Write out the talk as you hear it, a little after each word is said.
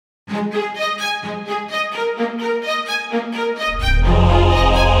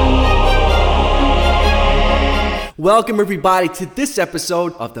Welcome everybody to this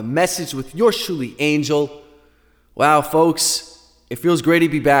episode of The Message with yours truly, Angel. Wow, folks, it feels great to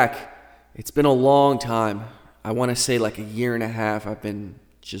be back. It's been a long time. I want to say like a year and a half I've been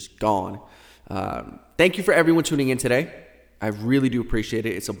just gone. Thank you for everyone tuning in today. I really do appreciate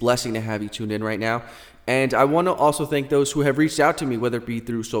it. It's a blessing to have you tuned in right now. And I want to also thank those who have reached out to me, whether it be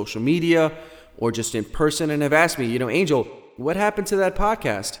through social media or just in person, and have asked me, Angel, what happened to that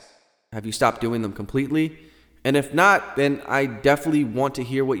podcast? Have you stopped doing them completely? And if not, then I definitely want to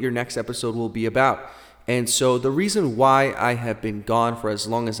hear what your next episode will be about. And so the reason why I have been gone for as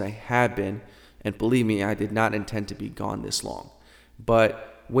long as I have been, and believe me, I did not intend to be gone this long.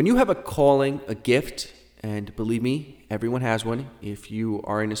 But when you have a calling, a gift, and believe me, everyone has one. If you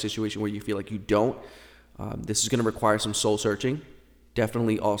are in a situation where you feel like you don't, this is going to require some soul searching.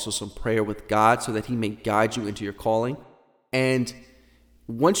 Definitely also some prayer with God so that He may guide you into your calling. And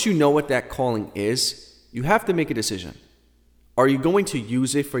once you know what that calling is, you have to make a decision. Are you going to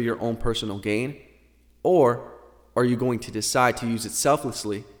use it for your own personal gain? Or are you going to decide to use it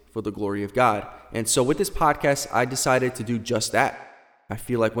selflessly for the glory of God? And so with this podcast, I decided to do just that. I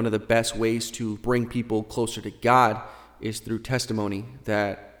feel like one of the best ways to bring people closer to God is through testimony,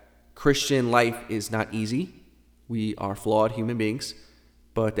 that Christian life is not easy. We are flawed human beings,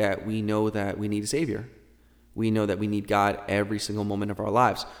 but that we know that we need a Savior. We know that we need God every single moment of our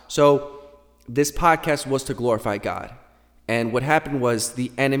lives. So this podcast was to glorify God. And what happened was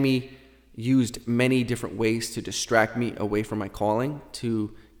the enemy used many different ways to distract me away from my calling,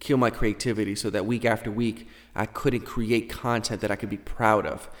 to kill my creativity so that week after week, I couldn't create content that I could be proud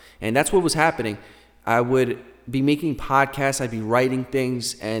of. And that's what was happening. I would be making podcasts, I'd be writing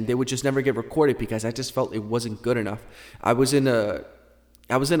things, and they would just never get recorded because I just felt it wasn't good enough. I was in a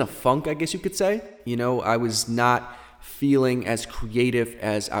funk, I guess you could say. I was not feeling as creative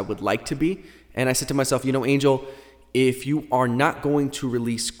as I would like to be. And I said to myself, Angel, if you are not going to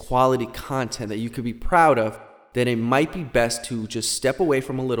release quality content that you could be proud of, then it might be best to just step away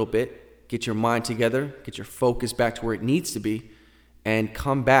from a little bit, get your mind together, get your focus back to where it needs to be, and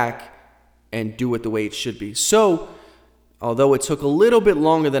come back and do it the way it should be. So, although it took a little bit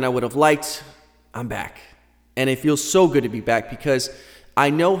longer than I would have liked, I'm back. And it feels so good to be back because I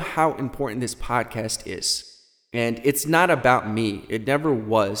know how important this podcast is. And it's not about me. It never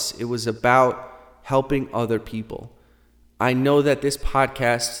was. It was about helping other people. I know that this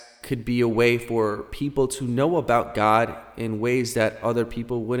podcast could be a way for people to know about God in ways that other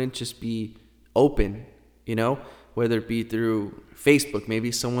people wouldn't just be open, whether it be through Facebook.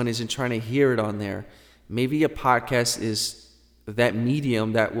 Maybe someone isn't trying to hear it on there. Maybe a podcast is that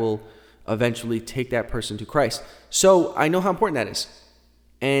medium that will eventually take that person to Christ. So I know how important that is.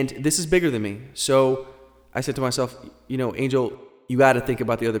 And this is bigger than me. So I said to myself, Angel, you got to think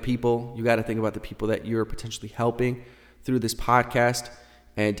about the other people. You got to think about the people that you're potentially helping through this podcast.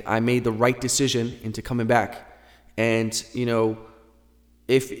 And I made the right decision into coming back. And,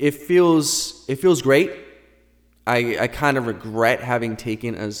 if it feels great. I kind of regret having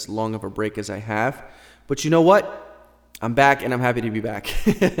taken as long of a break as I have. But you know what? I'm back and I'm happy to be back.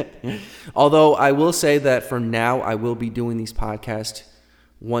 Although I will say that for now, I will be doing these podcasts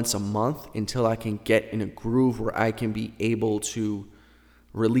once a month until I can get in a groove where I can be able to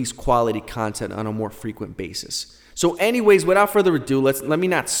release quality content on a more frequent basis. So anyways, without further ado, let me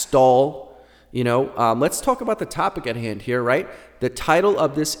not stall. Let's talk about the topic at hand here, right? The title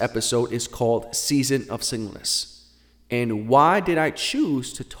of this episode is called Season of Singleness. And why did I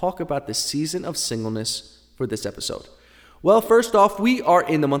choose to talk about the season of singleness for this episode? Well, first off, we are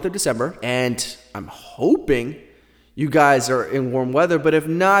in the month of December, and I'm hoping you guys are in warm weather, but if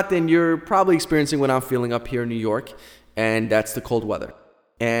not, then you're probably experiencing what I'm feeling up here in New York, and that's the cold weather.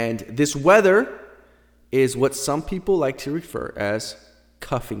 And this weather is what some people like to refer as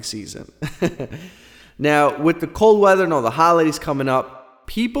cuffing season. Now, with the cold weather and all the holidays coming up,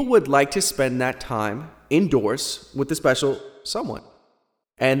 people would like to spend that time indoors with a special someone.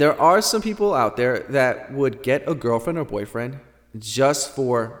 And there are some people out there that would get a girlfriend or boyfriend just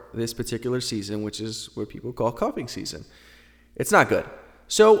for this particular season, which is what people call cuffing season. It's not good.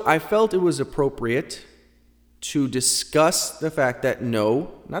 So I felt it was appropriate to discuss the fact that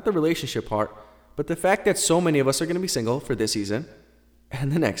no, not the relationship part, but the fact that so many of us are going to be single for this season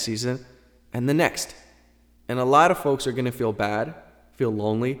and the next season and the next. And a lot of folks are going to feel bad, feel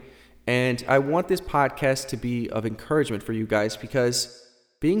lonely. And I want this podcast to be of encouragement for you guys because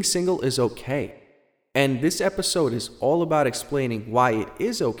being single is okay. And this episode is all about explaining why it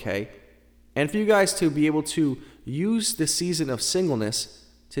is okay, and for you guys to be able to use the season of singleness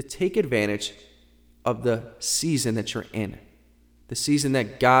to take advantage of the season that you're in, the season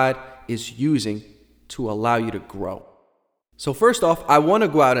that God is using to allow you to grow. So first off, I want to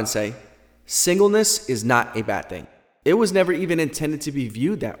go out and say, singleness is not a bad thing. It was never even intended to be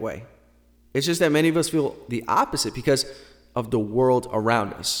viewed that way. It's just that many of us feel the opposite because of the world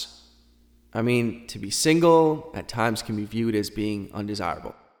around us. I mean, to be single at times can be viewed as being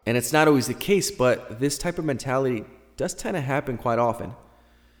undesirable. And it's not always the case, but this type of mentality does tend to happen quite often.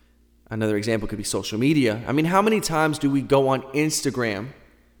 Another example could be social media. I mean, how many times do we go on Instagram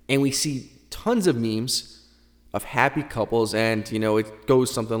and we see tons of memes of happy couples and, it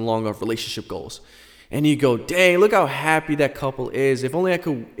goes something along of relationship goals. And you go, dang, look how happy that couple is. If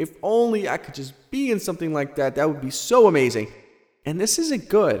only I could just be in something like that, that would be so amazing. And this isn't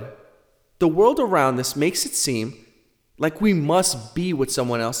good. The world around us makes it seem like we must be with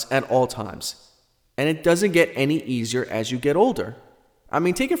someone else at all times. And it doesn't get any easier as you get older. I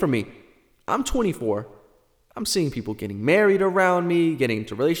mean, take it from me. I'm 24. I'm seeing people getting married around me, getting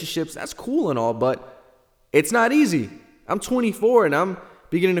into relationships. That's cool and all, but it's not easy. I'm 24 and I'm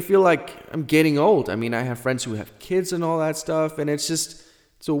beginning to feel like I'm getting old. I mean, I have friends who have kids and all that stuff, and it's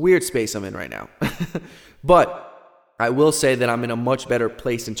a weird space I'm in right now. But I will say that I'm in a much better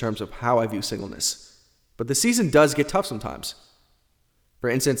place in terms of how I view singleness. But the season does get tough sometimes. For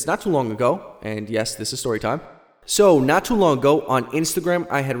instance, not too long ago, and yes, this is story time. So not too long ago on Instagram,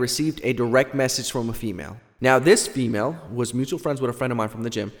 I had received a direct message from a female. Now, this female was mutual friends with a friend of mine from the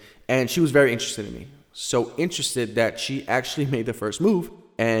gym, and she was very interested in me. So interested that she actually made the first move,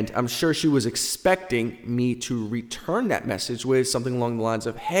 and I'm sure she was expecting me to return that message with something along the lines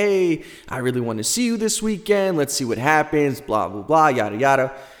of, hey, I really want to see you this weekend. Let's see what happens, blah, blah, blah, yada,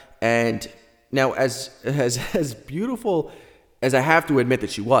 yada. And now, as beautiful as I have to admit that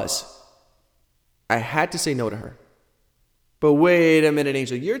she was, I had to say no to her. But wait a minute,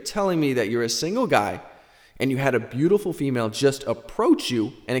 Angel, you're telling me that you're a single guy and you had a beautiful female just approach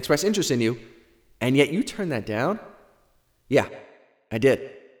you and express interest in you, and yet you turned that down? Yeah, I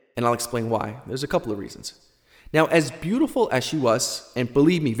did. And I'll explain why. There's a couple of reasons. Now, as beautiful as she was, and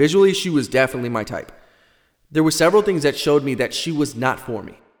believe me, visually, she was definitely my type, there were several things that showed me that she was not for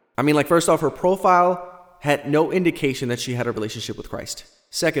me. I mean, first off, her profile had no indication that she had a relationship with Christ.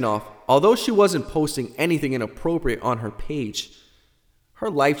 Second off, although she wasn't posting anything inappropriate on her page, her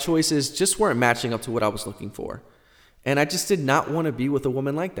life choices just weren't matching up to what I was looking for. And I just did not want to be with a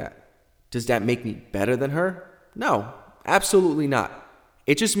woman like that. Does that make me better than her? No, absolutely not.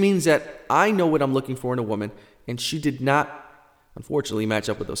 It just means that I know what I'm looking for in a woman, and she did not, unfortunately, match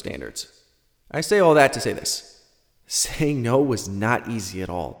up with those standards. I say all that to say this. Saying no was not easy at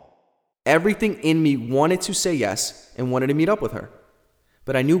all. Everything in me wanted to say yes and wanted to meet up with her.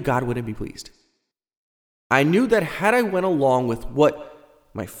 But I knew God wouldn't be pleased. I knew that had I went along with what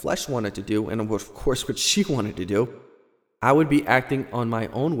my flesh wanted to do, and of course what she wanted to do, I would be acting on my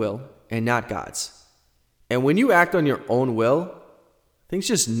own will and not God's. And when you act on your own will, things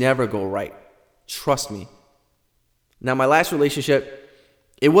just never go right. Trust me. Now, my last relationship,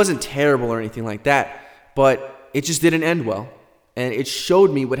 it wasn't terrible or anything like that, but it just didn't end well. And it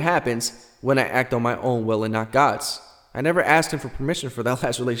showed me what happens when I act on my own will and not God's. I never asked him for permission for that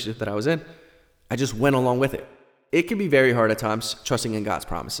last relationship that I was in. I just went along with it. It can be very hard at times trusting in God's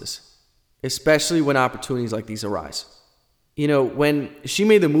promises, especially when opportunities like these arise. When she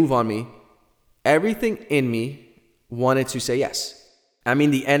made the move on me, everything in me wanted to say yes. I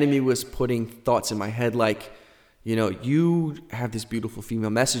mean, the enemy was putting thoughts in my head like, you have this beautiful female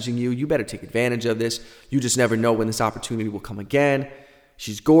messaging you. You better take advantage of this. You just never know when this opportunity will come again.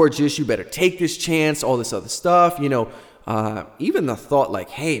 She's gorgeous. You better take this chance, all this other stuff. Even the thought like,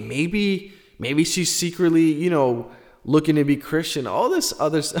 hey, maybe she's secretly, looking to be Christian. All this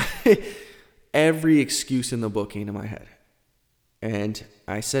other stuff. Every excuse in the book came to my head. And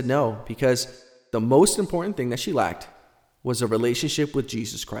I said no, because the most important thing that she lacked was a relationship with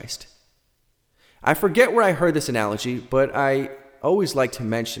Jesus Christ. I forget where I heard this analogy, but I always like to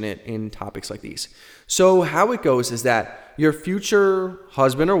mention it in topics like these. So how it goes is that your future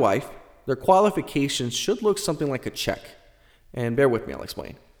husband or wife, their qualifications should look something like a check. And bear with me, I'll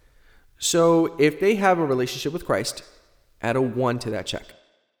explain. So if they have a relationship with Christ, add a 1 to that check.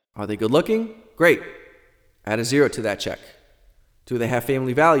 Are they good looking? Great. Add a 0 to that check. Do they have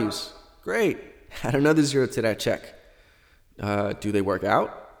family values? Great. Add another 0 to that check. Do they work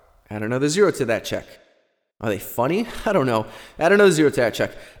out? Add another 0 to that check. Are they funny? I don't know. Add another 0 to that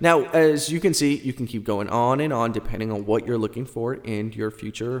check. Now, as you can see, you can keep going on and on depending on what you're looking for in your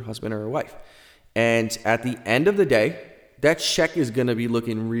future husband or wife. And at the end of the day, that check is going to be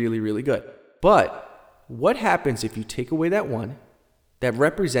looking really, really good. But what happens if you take away that 1 that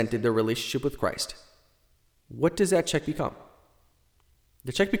represented their relationship with Christ, what does that check become?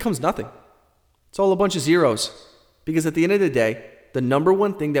 The check becomes nothing. It's all a bunch of zeros. Because at the end of the day, the number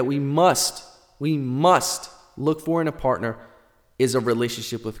one thing that we must look for in a partner is a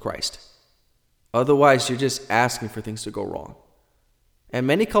relationship with Christ. Otherwise, you're just asking for things to go wrong. And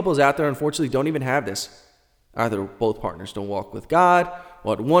many couples out there, unfortunately, don't even have this. Either both partners don't walk with God,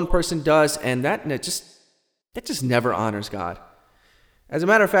 or one person does, and that just never honors God. As a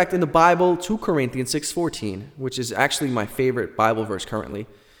matter of fact, in the Bible, 2 Corinthians 6:14, which is actually my favorite Bible verse currently,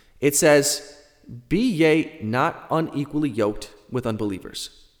 it says, "Be ye not unequally yoked with unbelievers.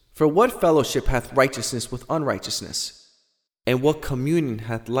 For what fellowship hath righteousness with unrighteousness? And what communion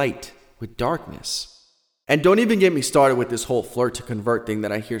hath light with darkness?" And don't even get me started with this whole flirt to convert thing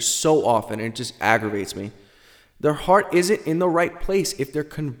that I hear so often, and it just aggravates me. Their heart isn't in the right place if they're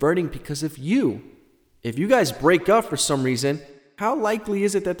converting because of you. If you guys break up for some reason, how likely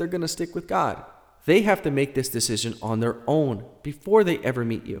is it that they're going to stick with God? They have to make this decision on their own before they ever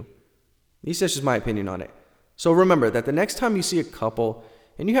meet you. At least that's just my opinion on it. So remember that the next time you see a couple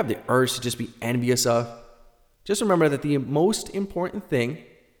and you have the urge to just be envious of, just remember that the most important thing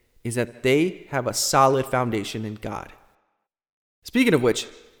is that they have a solid foundation in God. Speaking of which,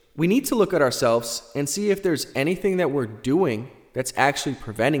 we need to look at ourselves and see if there's anything that we're doing that's actually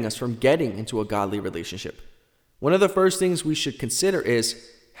preventing us from getting into a godly relationship. One of the first things we should consider is,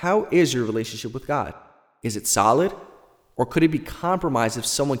 how is your relationship with God? Is it solid? Or could it be compromised if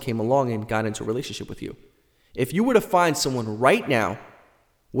someone came along and got into a relationship with you? If you were to find someone right now,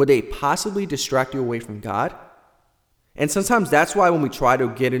 would they possibly distract you away from God? And sometimes that's why when we try to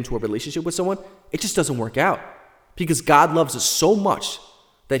get into a relationship with someone, it just doesn't work out. Because God loves us so much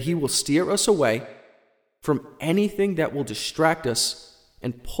that He will steer us away from anything that will distract us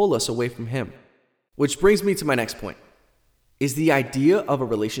and pull us away from Him. Which brings me to my next point. Is the idea of a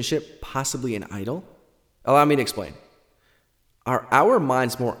relationship possibly an idol? Allow me to explain. Are our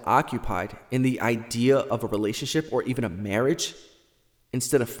minds more occupied in the idea of a relationship or even a marriage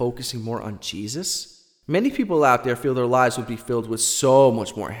instead of focusing more on Jesus? Many people out there feel their lives would be filled with so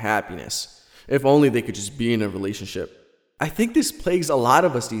much more happiness if only they could just be in a relationship. I think this plagues a lot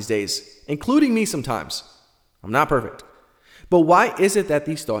of us these days, including me sometimes. I'm not perfect. But why is it that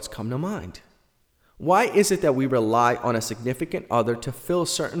these thoughts come to mind? Why is it that we rely on a significant other to fill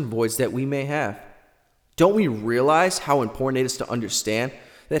certain voids that we may have? Don't we realize how important it is to understand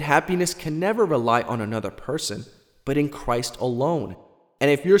that happiness can never rely on another person, but in Christ alone? And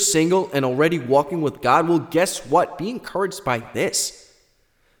if you're single and already walking with God, well, guess what? Be encouraged by this,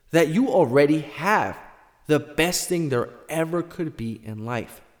 that you already have the best thing there ever could be in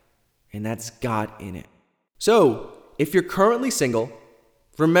life, and that's God in it. So, if you're currently single,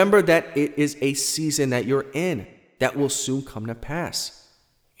 remember that it is a season that you're in that will soon come to pass.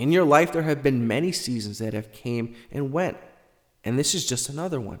 In your life, there have been many seasons that have came and went, and this is just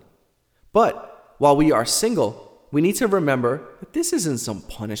another one. But while we are single, we need to remember that this isn't some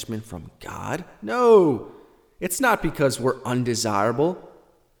punishment from God. No, it's not because we're undesirable,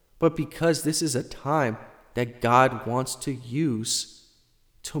 but because this is a time that God wants to use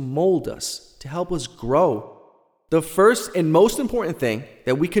to mold us, to help us grow. The first and most important thing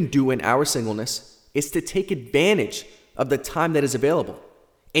that we can do in our singleness is to take advantage of the time that is available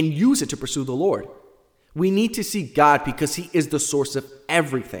and use it to pursue the Lord. We need to see God because He is the source of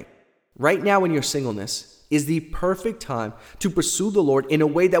everything. Right now in your singleness is the perfect time to pursue the Lord in a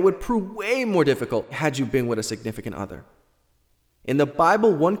way that would prove way more difficult had you been with a significant other. In the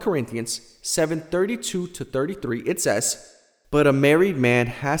Bible, 1 Corinthians 7:32-33, it says, "But a married man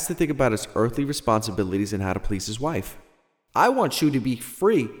has to think about his earthly responsibilities and how to please his wife. I want you to be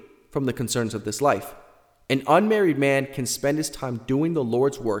free from the concerns of this life. An unmarried man can spend his time doing the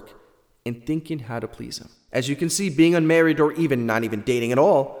Lord's work and thinking how to please Him." As you can see, being unmarried or even not even dating at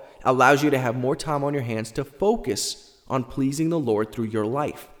all allows you to have more time on your hands to focus on pleasing the Lord through your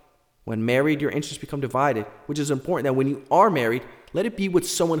life. When married, your interests become divided, which is important that when you are married, let it be with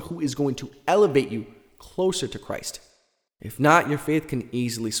someone who is going to elevate you closer to Christ. If not, your faith can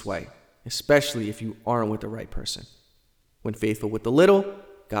easily sway, especially if you aren't with the right person. When faithful with the little,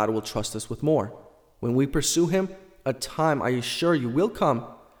 God will trust us with more. When we pursue Him, a time, I assure you, will come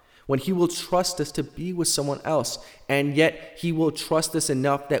when He will trust us to be with someone else, and yet He will trust us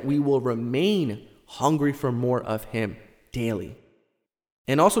enough that we will remain hungry for more of Him daily.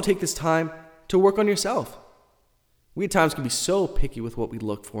 And also take this time to work on yourself. We at times can be so picky with what we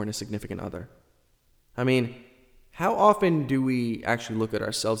look for in a significant other. I mean, how often do we actually look at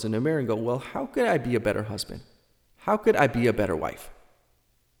ourselves in the mirror and go, well, how could I be a better husband? How could I be a better wife?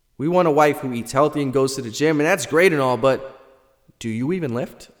 We want a wife who eats healthy and goes to the gym, and that's great and all, but do you even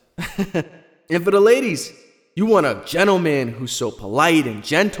lift? And for the ladies, you want a gentleman who's so polite and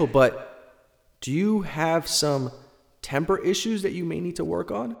gentle, but do you have some temper issues that you may need to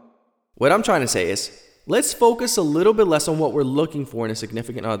work on? What I'm trying to say is, let's focus a little bit less on what we're looking for in a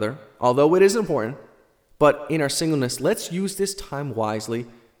significant other, although it is important. But in our singleness, let's use this time wisely,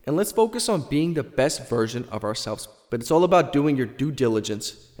 and let's focus on being the best version of ourselves. But it's all about doing your due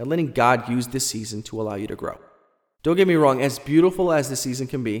diligence and letting God use this season to allow you to grow. Don't get me wrong, as beautiful as this season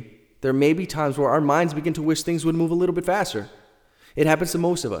can be, there may be times where our minds begin to wish things would move a little bit faster. It happens to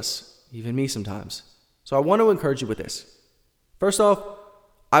most of us, even me sometimes. So I want to encourage you with this. First off,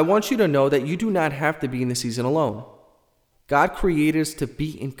 I want you to know that you do not have to be in the season alone. God created us to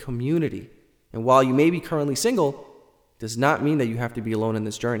be in community. And while you may be currently single, does not mean that you have to be alone in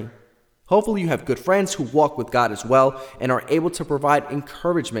this journey. Hopefully you have good friends who walk with God as well and are able to provide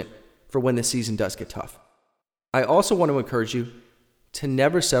encouragement for when the season does get tough. I also want to encourage you to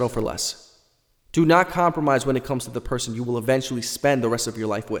never settle for less. Do not compromise when it comes to the person you will eventually spend the rest of your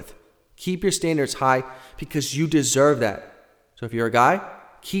life with. Keep your standards high because you deserve that. So if you're a guy,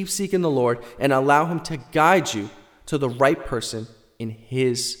 keep seeking the Lord and allow Him to guide you to the right person in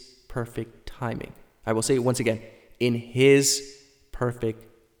His perfect timing. I will say it once again, in His perfect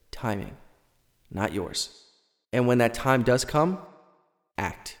timing, not yours. And when that time does come,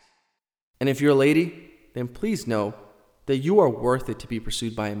 act. And if you're a lady, then please know that you are worth it to be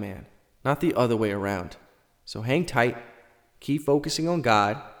pursued by a man, not the other way around. So hang tight, keep focusing on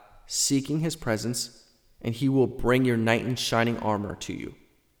God, seeking His presence, and He will bring your knight in shining armor to you.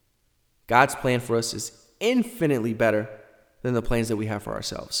 God's plan for us is infinitely better than the plans that we have for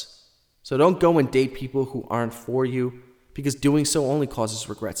ourselves. So don't go and date people who aren't for you, because doing so only causes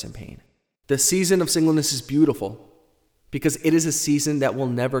regrets and pain. The season of singleness is beautiful because it is a season that will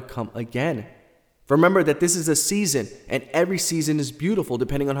never come again. Remember that this is a season, and every season is beautiful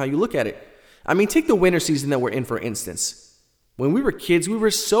depending on how you look at it. I mean, take the winter season that we're in, for instance. When we were kids, we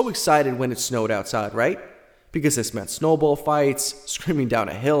were so excited when it snowed outside, right? Because this meant snowball fights, screaming down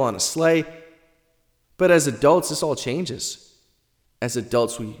a hill on a sleigh. But as adults, this all changes. As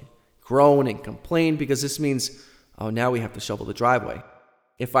adults, we groan and complain because this means, oh, now we have to shovel the driveway.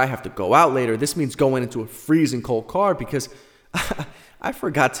 If I have to go out later, this means going into a freezing cold car because I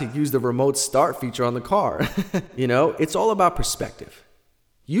forgot to use the remote start feature on the car. It's all about perspective.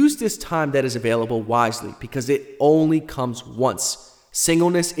 Use this time that is available wisely because it only comes once.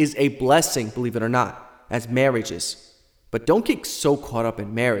 Singleness is a blessing, believe it or not, as marriage is. But don't get so caught up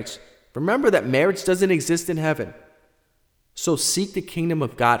in marriage. Remember that marriage doesn't exist in heaven. So seek the kingdom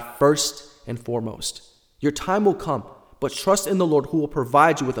of God first and foremost. Your time will come, but trust in the Lord who will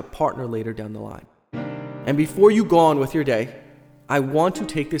provide you with a partner later down the line. And before you go on with your day, I want to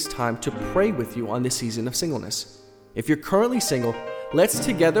take this time to pray with you on this season of singleness. If you're currently single, let's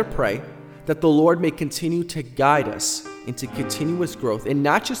together pray that the Lord may continue to guide us into continuous growth in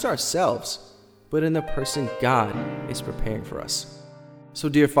not just ourselves, but in the person God is preparing for us. So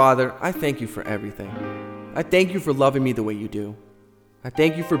dear Father, I thank you for everything. I thank you for loving me the way you do. I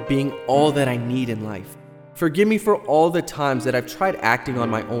thank you for being all that I need in life. Forgive me for all the times that I've tried acting on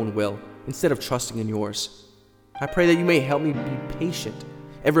my own will instead of trusting in yours. I pray that you may help me be patient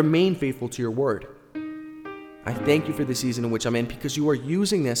and remain faithful to your word. I thank you for the season in which I'm in because you are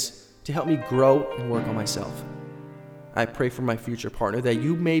using this to help me grow and work on myself. I pray for my future partner that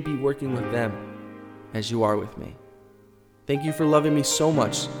you may be working with them as you are with me. Thank you for loving me so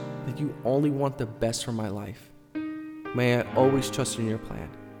much that you only want the best for my life. May I always trust in your plan.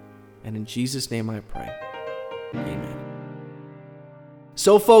 And in Jesus' name I pray. Amen.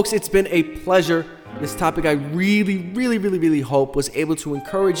 So folks, it's been a pleasure. This topic I really hope was able to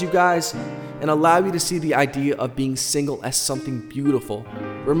encourage you guys and allow you to see the idea of being single as something beautiful.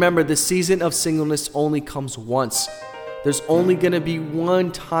 Remember, the season of singleness only comes once. There's only going to be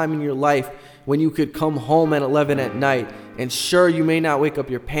one time in your life when you could come home at 11 at night. And sure, you may not wake up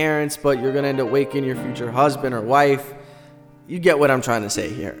your parents, but you're going to end up waking your future husband or wife. You get what I'm trying to say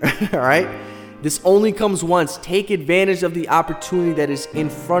here, all right? This only comes once. Take advantage of the opportunity that is in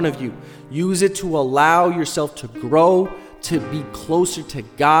front of you. Use it to allow yourself to grow, to be closer to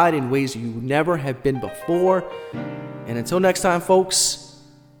God in ways you never have been before. And until next time, folks,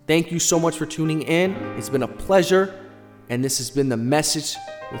 thank you so much for tuning in. It's been a pleasure. And this has been The Message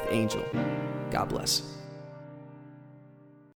with Angel. God bless.